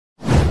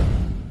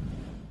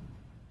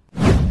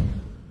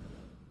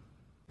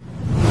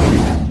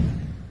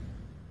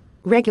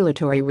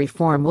Regulatory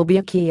reform will be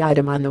a key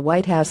item on the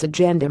White House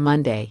agenda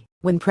Monday,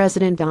 when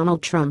President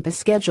Donald Trump is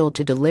scheduled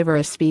to deliver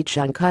a speech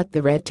on Cut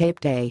the Red Tape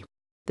Day.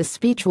 The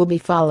speech will be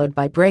followed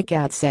by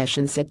breakout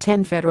sessions at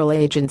 10 federal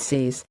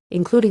agencies,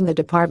 including the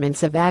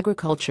Departments of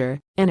Agriculture,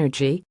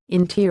 Energy,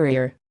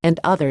 Interior, and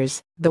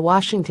others, the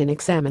Washington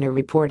Examiner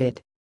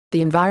reported.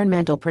 The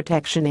Environmental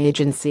Protection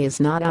Agency is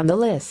not on the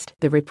list,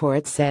 the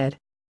report said.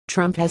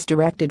 Trump has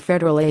directed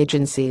federal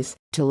agencies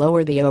to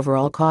lower the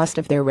overall cost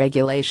of their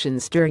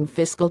regulations during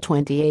fiscal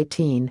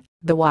 2018,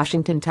 the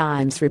Washington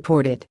Times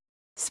reported.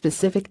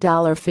 Specific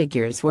dollar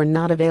figures were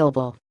not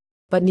available.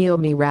 But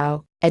Neelmi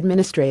Rao,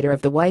 administrator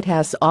of the White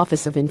House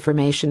Office of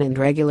Information and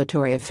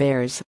Regulatory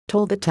Affairs,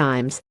 told the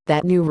Times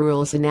that new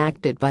rules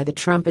enacted by the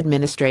Trump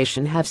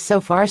administration have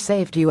so far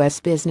saved U.S.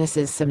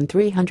 businesses some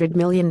 $300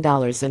 million in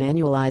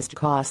annualized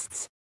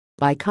costs.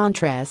 By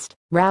contrast,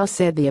 Rao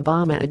said the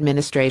Obama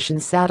administration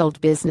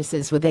saddled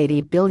businesses with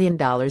 $80 billion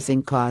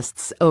in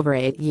costs over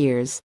 8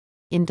 years.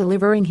 In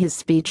delivering his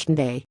speech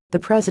today, the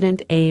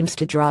president aims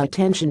to draw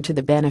attention to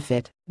the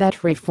benefit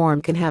that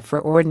reform can have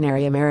for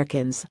ordinary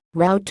Americans,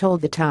 Rao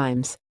told the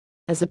Times.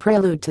 As a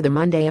prelude to the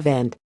Monday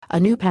event, a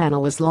new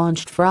panel was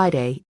launched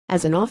Friday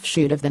as an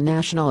offshoot of the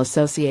National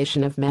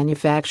Association of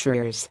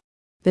Manufacturers.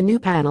 The new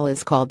panel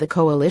is called the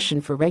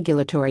Coalition for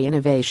Regulatory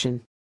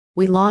Innovation.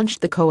 We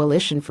launched the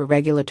Coalition for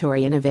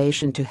Regulatory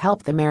Innovation to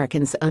help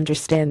Americans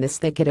understand this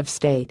thicket of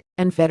state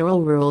and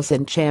federal rules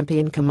and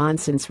champion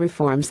common-sense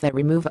reforms that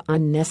remove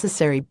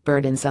unnecessary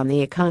burdens on the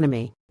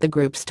economy, the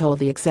groups told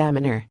the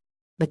Examiner.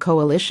 The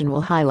coalition will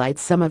highlight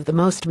some of the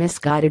most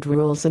misguided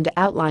rules and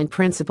outline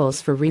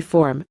principles for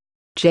reform.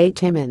 Jay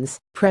Timmons,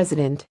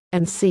 president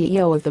and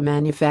CEO of the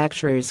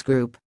Manufacturers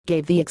Group,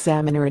 gave the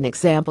Examiner an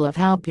example of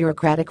how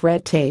bureaucratic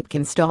red tape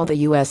can stall the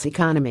U.S.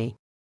 economy.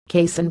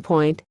 Case in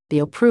point, the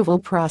approval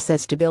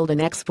process to build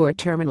an export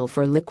terminal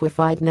for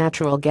liquefied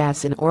natural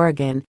gas in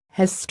Oregon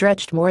has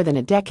stretched more than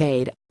a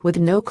decade, with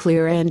no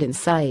clear end in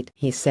sight,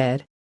 he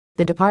said.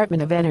 The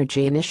Department of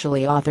Energy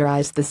initially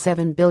authorized the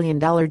 $7 billion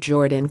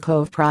Jordan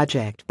Cove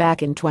project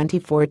back in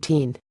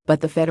 2014,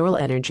 but the Federal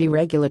Energy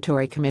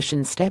Regulatory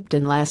Commission stepped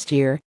in last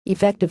year,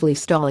 effectively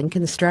stalling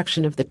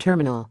construction of the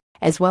terminal,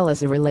 as well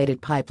as a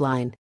related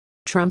pipeline.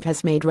 Trump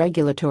has made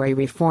regulatory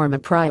reform a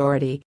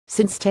priority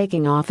since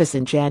taking office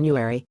in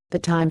January, the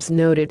Times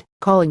noted,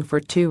 calling for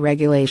 2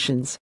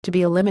 regulations to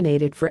be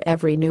eliminated for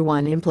every new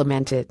one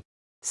implemented.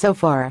 So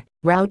far,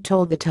 Rao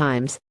told the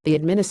Times, the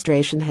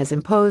administration has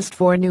imposed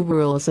 4 new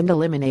rules and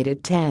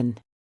eliminated 10.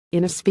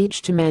 In a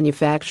speech to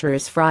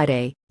manufacturers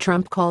Friday,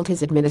 Trump called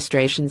his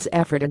administration's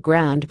effort a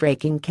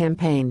groundbreaking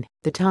campaign,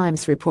 the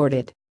Times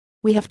reported.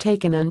 We have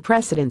taken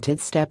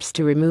unprecedented steps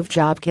to remove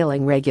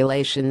job-killing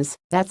regulations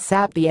that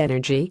sap the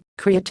energy,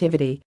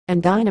 creativity,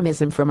 and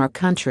dynamism from our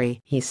country,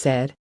 he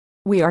said.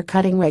 We are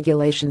cutting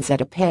regulations at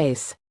a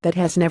pace that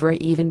has never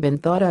even been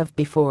thought of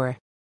before.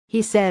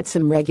 He said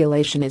some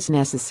regulation is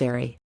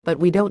necessary, but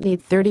we don't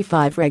need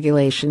 35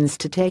 regulations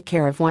to take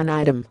care of one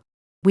item.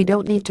 We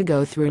don't need to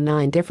go through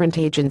 9 different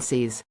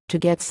agencies to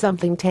get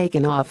something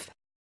taken off.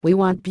 We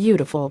want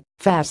beautiful,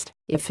 fast,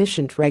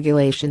 efficient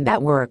regulation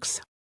that works.